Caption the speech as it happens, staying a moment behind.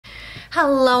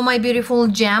Hello, my beautiful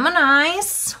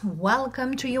Geminis.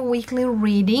 Welcome to your weekly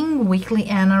reading, weekly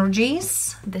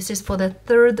energies. This is for the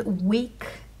third week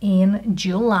in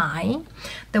July,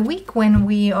 the week when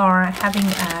we are having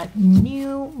a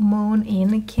new moon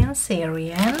in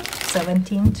Cancerian,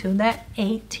 17th to the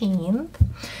 18th.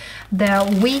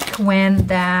 The week when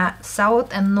the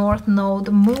South and North Node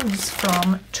moves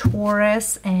from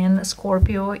Taurus and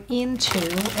Scorpio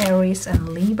into Aries and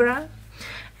Libra.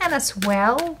 And as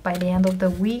well, by the end of the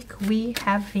week, we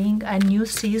having a new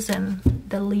season,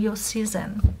 the Leo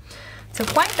season. So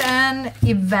quite an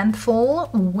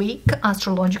eventful week,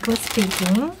 astrologically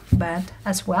speaking, but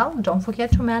as well, don't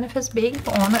forget to manifest big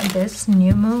on this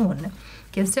new moon.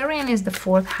 Cancerian is the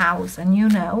fourth house, and you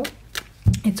know,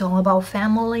 it's all about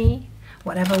family,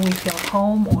 whatever we feel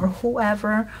home, or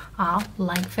whoever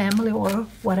like family, or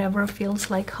whatever feels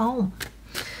like home.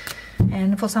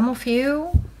 And for some of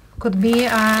you, could be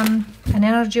an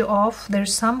energy of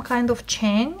there's some kind of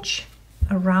change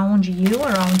around you,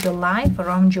 around your life,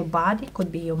 around your body,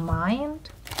 could be your mind.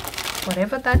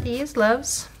 Whatever that is,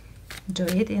 loves, do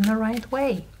it in the right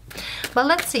way. But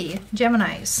let's see,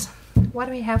 Geminis, what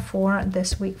do we have for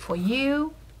this week for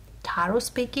you, tarot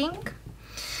speaking,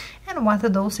 and what are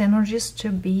those energies to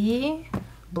be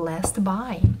blessed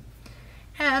by?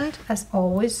 And as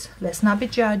always, let's not be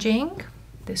judging.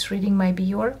 This reading might be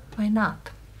yours, might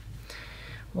not.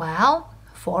 Well,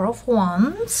 Four of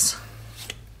Wands,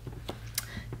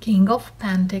 King of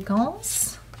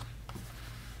Pentacles,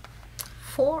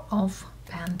 Four of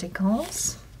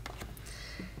Pentacles,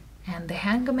 and the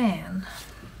Hangman,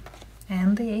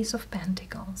 and the Ace of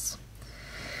Pentacles.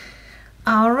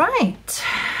 All right.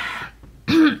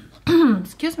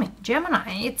 Excuse me,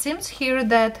 Gemini, it seems here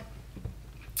that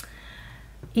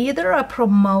either a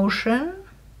promotion,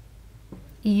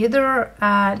 either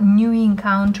a new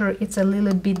encounter, it's a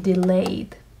little bit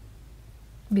delayed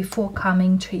before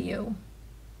coming to you.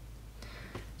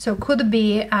 So could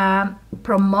be a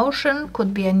promotion,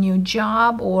 could be a new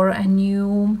job, or a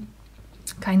new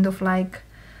kind of like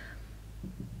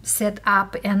set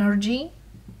up energy.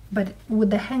 But with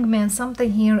the Hangman,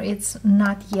 something here, it's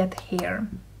not yet here.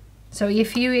 So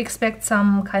if you expect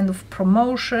some kind of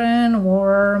promotion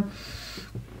or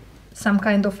some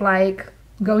kind of like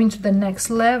going to the next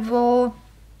level,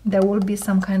 there will be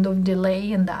some kind of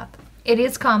delay in that. It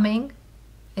is coming,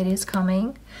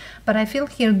 but I feel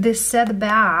here this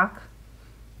setback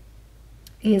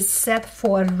is set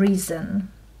for a reason,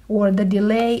 or the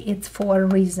delay is for a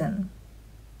reason.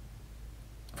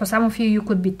 For some of you, you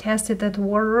could be tested at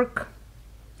work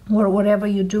or whatever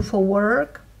you do for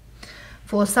work.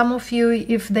 For some of you,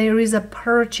 if there is a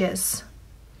purchase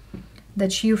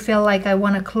that you feel like I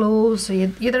want to close,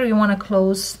 either you want to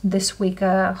close this week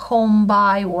a home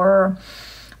buy or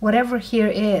whatever here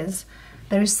is,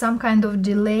 there is some kind of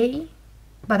delay,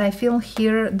 but I feel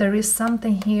here there is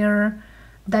something here,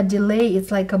 that delay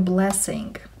is like a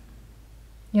blessing.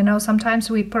 You know, sometimes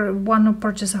we want to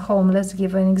purchase a home, let's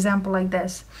give an example like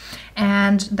this,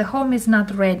 and the home is not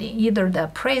ready. Either the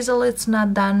appraisal it's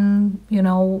not done, you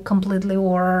know, completely,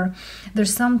 or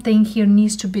there's something here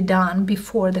needs to be done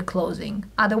before the closing.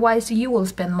 Otherwise, you will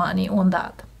spend money on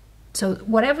that. So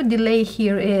whatever delay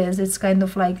here is, it's kind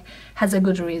of like has a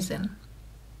good reason.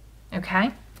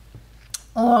 Okay?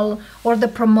 Or the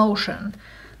promotion.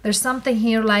 There's something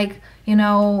here like, you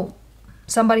know,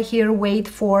 somebody here wait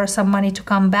for some money to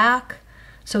come back,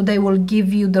 so they will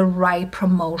give you the right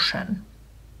promotion,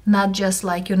 not just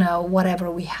like, you know,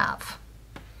 whatever we have.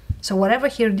 So whatever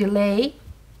here delay,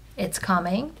 it's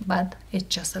coming, but it's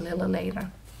just a little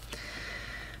later.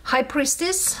 High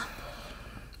Priestess,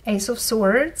 Ace of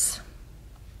Swords,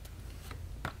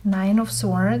 Nine of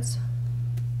Swords,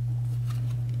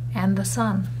 and the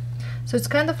Sun. So it's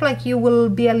kind of like you will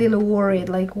be a little worried,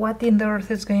 like what in the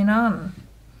earth is going on?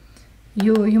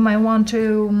 You might want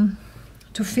to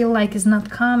feel like it's not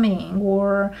coming,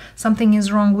 or something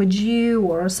is wrong with you,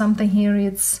 or something here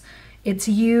it's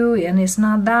you and it's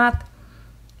not that.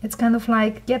 It's kind of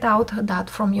like get out that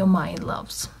from your mind,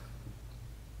 loves.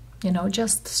 You know,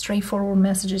 just straightforward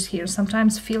messages here.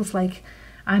 Sometimes feels like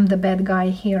I'm the bad guy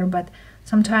here, but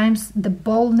sometimes the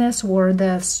boldness or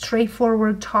the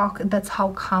straightforward talk, that's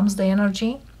how comes the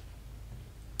energy.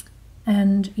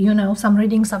 And you know, some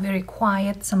readings are very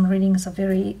quiet, some readings are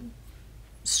very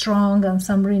strong, and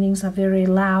some readings are very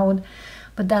loud,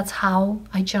 but that's how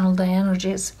I channel the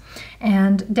energies.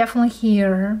 And definitely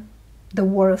here the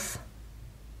worth,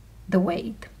 the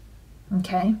weight.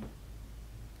 Okay,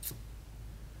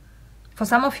 for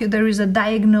some of you there is a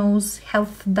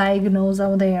health diagnose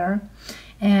out there,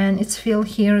 and it's feel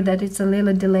here that it's a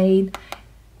little delayed.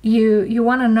 you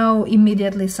want to know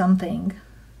immediately something,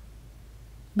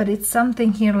 but it's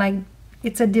something here like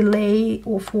it's a delay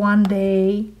of 1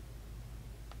 day,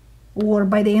 or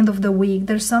by the end of the week.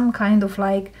 There's some kind of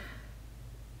like,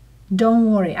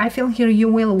 don't worry. I feel here you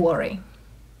will worry.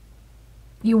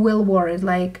 You will worry.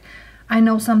 Like, I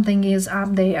know something is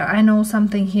up there. I know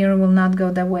something here will not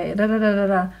go that way. Da, da, da, da,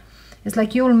 da. It's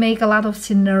like you will make a lot of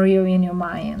scenario in your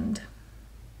mind.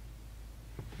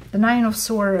 The Nine of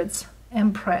Swords,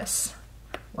 Empress.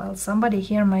 Well, somebody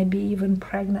here might be even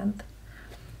pregnant.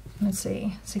 Let's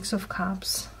see. Six of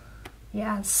Cups.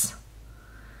 Yes.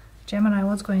 Gemini,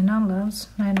 what's going on, loves?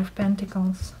 Nine of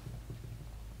Pentacles.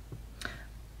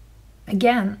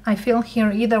 Again, I feel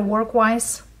here either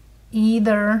work-wise,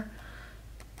 either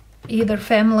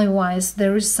family-wise,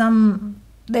 there is some...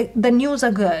 The news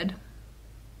are good.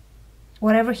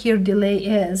 Whatever here delay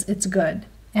is, it's good.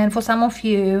 And for some of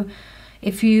you,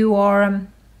 if you are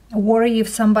worried if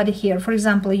somebody here, for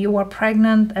example, you are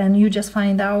pregnant and you just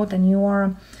find out and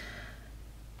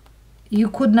you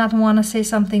could not want to say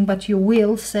something, but you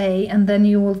will say, and then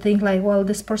you will think like, well,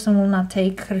 this person will not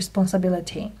take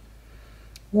responsibility.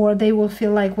 Or they will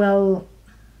feel like, well,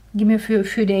 give me a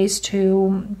few days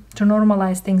to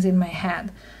normalize things in my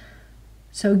head.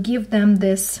 So give them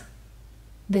this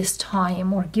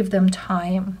time, or give them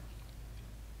time.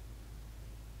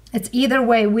 It's either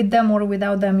way, with them or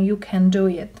without them, you can do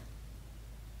it.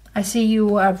 I see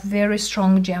you are very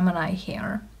strong Gemini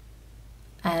here.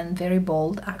 And very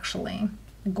bold, actually.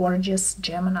 Gorgeous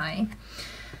Gemini.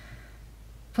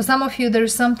 For some of you,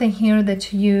 there's something here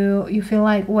that you feel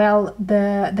like, well,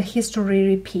 the history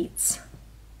repeats.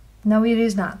 No, it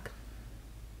is not.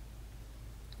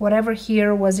 Whatever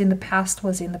here was in the past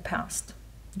was in the past.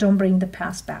 Don't bring the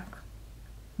past back.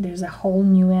 There's a whole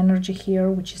new energy here,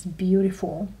 which is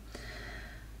beautiful.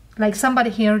 Like somebody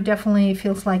here definitely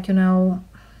feels like, you know,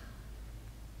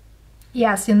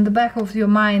 yes, in the back of your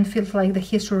mind feels like the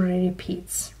history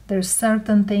repeats. There's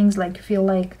certain things like you feel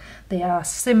like they are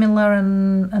similar,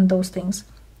 and those things.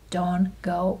 Don't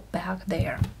go back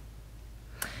there.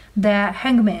 The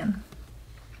Hangman.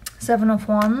 Seven of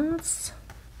Wands.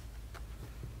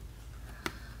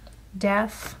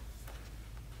 Death.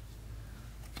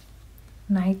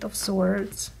 Knight of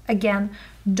Swords. Again,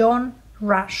 don't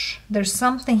rush. There's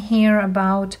something here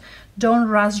about don't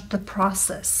rush the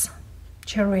process.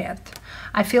 Chariot.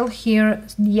 I feel here,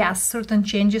 yes, certain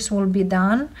changes will be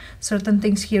done. Certain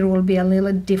things here will be a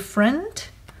little different,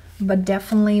 but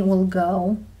definitely will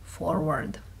go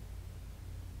forward.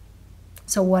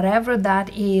 So whatever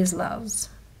that is, loves,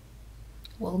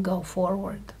 will go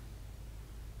forward.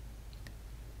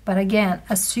 But again,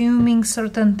 assuming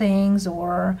certain things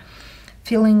or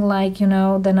feeling like, you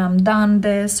know, then I'm done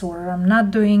this or I'm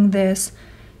not doing this.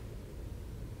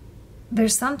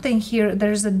 There's something here,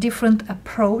 there's a different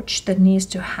approach that needs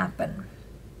to happen.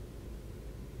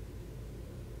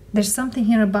 There's something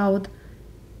here about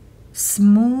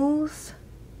smooth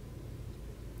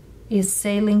is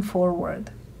sailing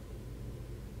forward.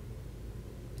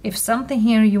 If something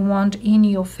here you want in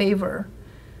your favor,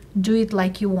 do it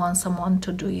like you want someone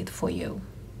to do it for you.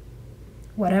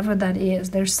 Whatever that is,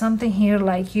 there's something here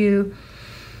like you...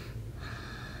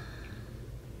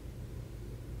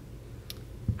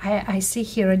 I see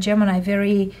here a Gemini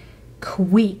very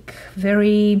quick,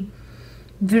 very...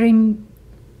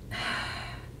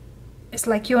 It's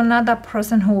like you're not that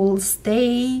person who will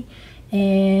stay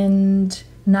and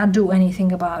not do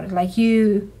anything about it. Like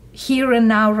you, here and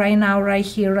now, right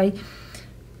here, right...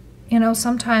 You know,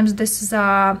 sometimes this is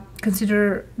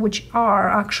consider, which are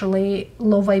actually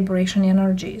low vibration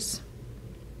energies.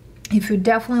 If you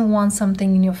definitely want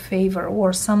something in your favor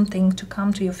or something to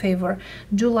come to your favor,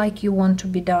 do like you want to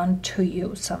be done to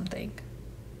you something.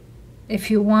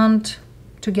 If you want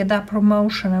to get that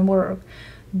promotion and work,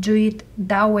 do it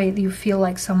that way that you feel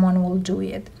like someone will do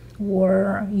it,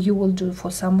 or you will do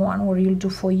for someone, or you'll do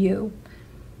for you.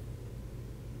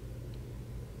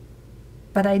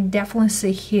 But I definitely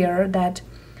see here that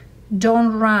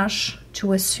don't rush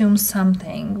to assume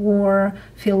something or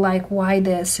feel like, why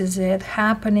this is it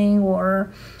happening,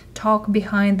 or talk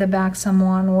behind the back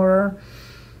someone, or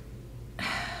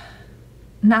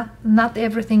not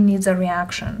everything needs a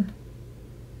reaction.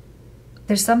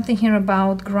 There's something here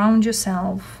about ground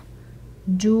yourself,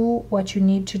 do what you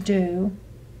need to do,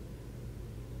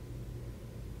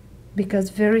 because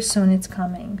very soon it's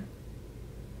coming.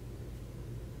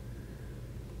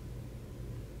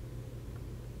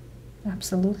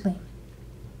 Absolutely.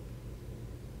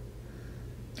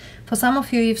 For some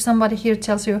of you, if somebody here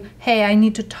tells you, hey, I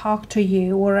need to talk to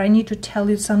you, or I need to tell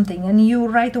you something, and you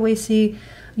right away say,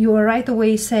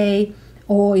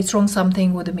 oh, it's wrong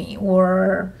something with me,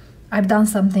 or I've done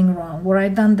something wrong, or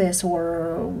I've done this,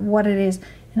 or what it is.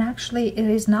 And actually it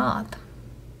is not.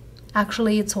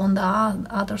 Actually it's on the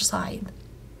other side.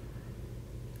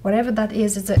 Whatever that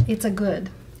is, it's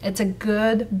a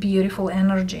good, beautiful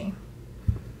energy.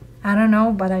 I don't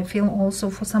know, but I feel also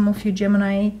for some of you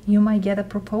Gemini, you might get a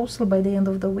proposal by the end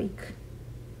of the week.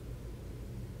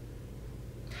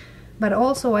 But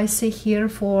also I see here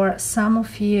for some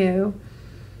of you,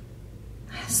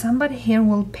 somebody here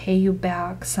will pay you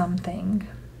back something,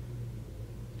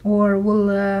 or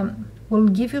will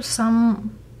give you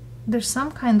some, there's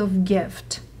some kind of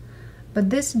gift. But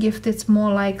this gift, it's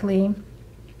more likely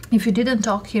if you didn't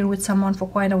talk here with someone for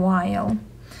quite a while,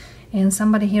 and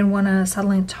somebody here wanna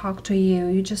suddenly talk to you,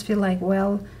 you just feel like,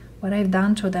 well, what I've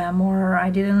done to them, or I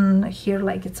didn't hear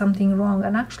like it's something wrong.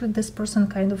 And actually this person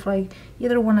kind of like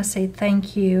either wanna say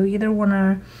thank you, either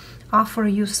wanna offer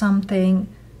you something.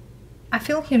 I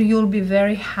feel here you'll be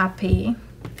very happy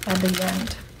at the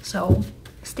end. So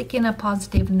stick in a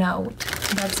positive note.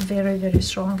 That's very, very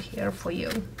strong here for you.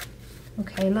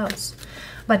 Okay, loves.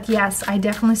 But yes, I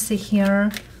definitely see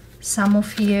here some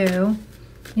of you,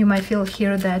 you might feel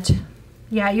here that,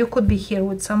 yeah, you could be here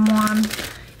with someone,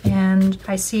 and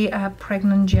I see a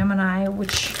pregnant Gemini,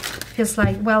 which feels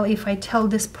like, well, if I tell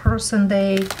this person,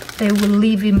 they will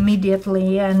leave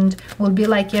immediately and will be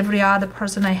like every other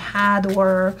person I had,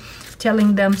 or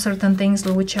telling them certain things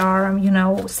which are, you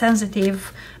know,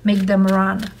 sensitive, make them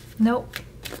run. No,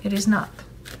 it is not.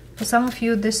 For some of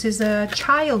you, this is a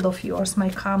child of yours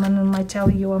might come and might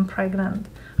tell you I'm pregnant.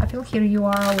 I feel here you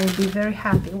are, will be very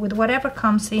happy. With whatever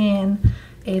comes in,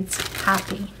 it's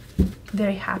happy,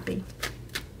 very happy.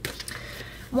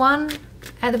 One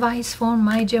advice for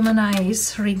my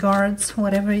Geminis regards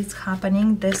whatever is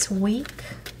happening this week.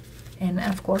 And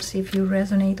of course, if you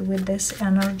resonate with these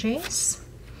energies,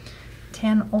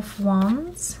 10 of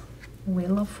Wands,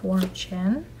 Wheel of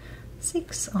Fortune,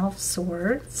 6 of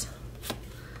Swords,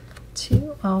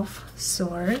 2 of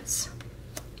Swords,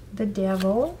 the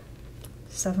Devil,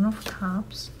 7 of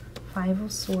Cups, 5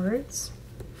 of Swords,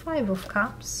 5 of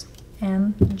Cups,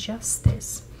 and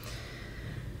Justice.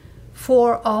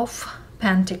 4 of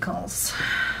Pentacles.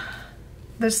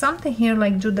 There's something here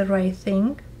like do the right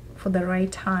thing for the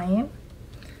right time.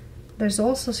 There's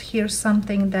also here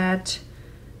something that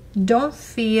don't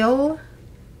feel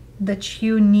that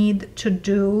you need to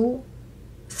do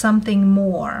something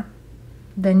more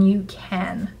than you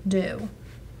can do.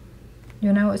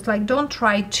 You know, it's like don't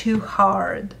try too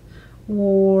hard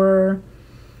or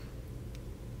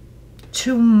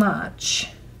too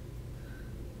much,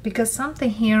 because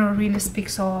something here really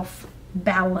speaks of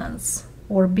balance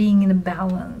or being in a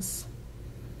balance.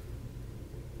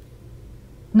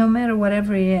 No matter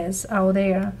whatever it is out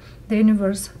there, the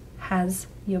universe has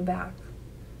your back.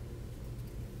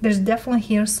 There's definitely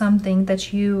here something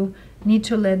that you need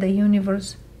to let the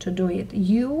universe to do it.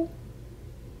 You've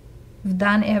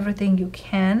done everything you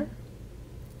can,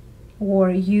 or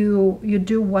you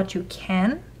do what you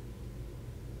can,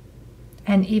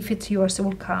 and if it's yours, it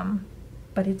will come.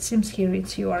 But it seems here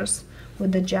it's yours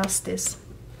with the Justice.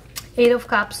 8 of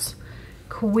Cups,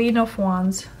 Queen of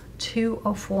Wands, 2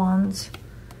 of Wands,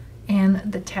 and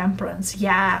the Temperance.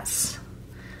 Yes,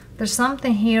 there's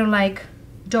something here like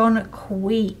don't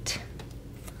quit.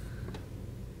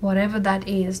 Whatever that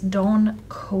is, don't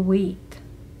quit.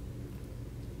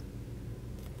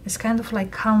 It's kind of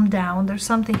like calm down. There's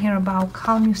something here about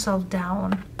calm yourself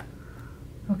down.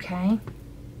 Okay?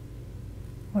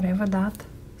 Whatever that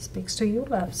speaks to you,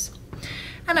 loves.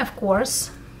 And of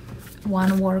course,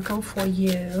 one oracle for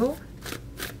you.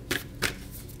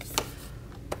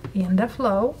 In the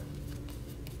Flow.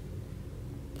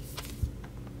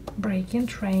 Breaking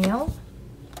Trail.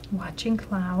 Watching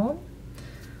Cloud.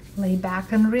 Lay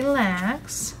back and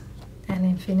relax. And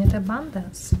Infinite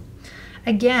Abundance.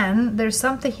 Again, there's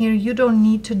something here you don't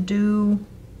need to do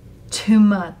too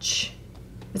much.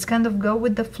 It's kind of go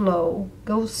with the flow,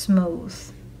 go smooth.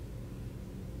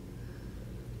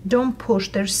 Don't push.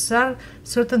 There's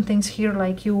certain things here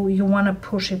like you want to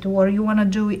push it, or you want to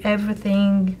do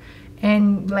everything,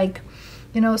 and like,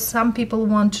 you know, some people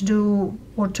want to do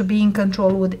or to be in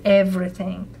control with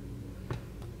everything.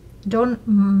 Don't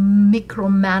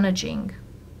micromanaging.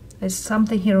 There's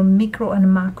something here micro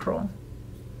and macro.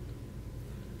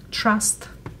 Trust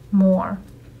more.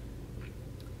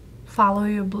 Follow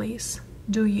your bliss.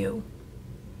 Do you.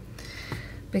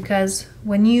 Because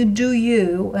when you do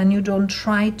you and you don't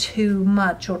try too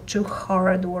much or too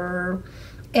hard or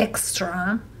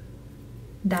extra,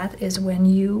 that is when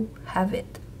you have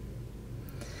it.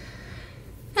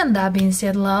 And that being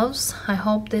said, loves, I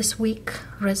hope this week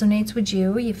resonates with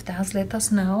you. If does, let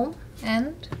us know.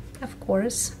 And of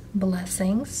course,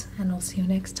 blessings, and I'll see you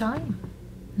next time.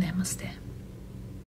 Namaste.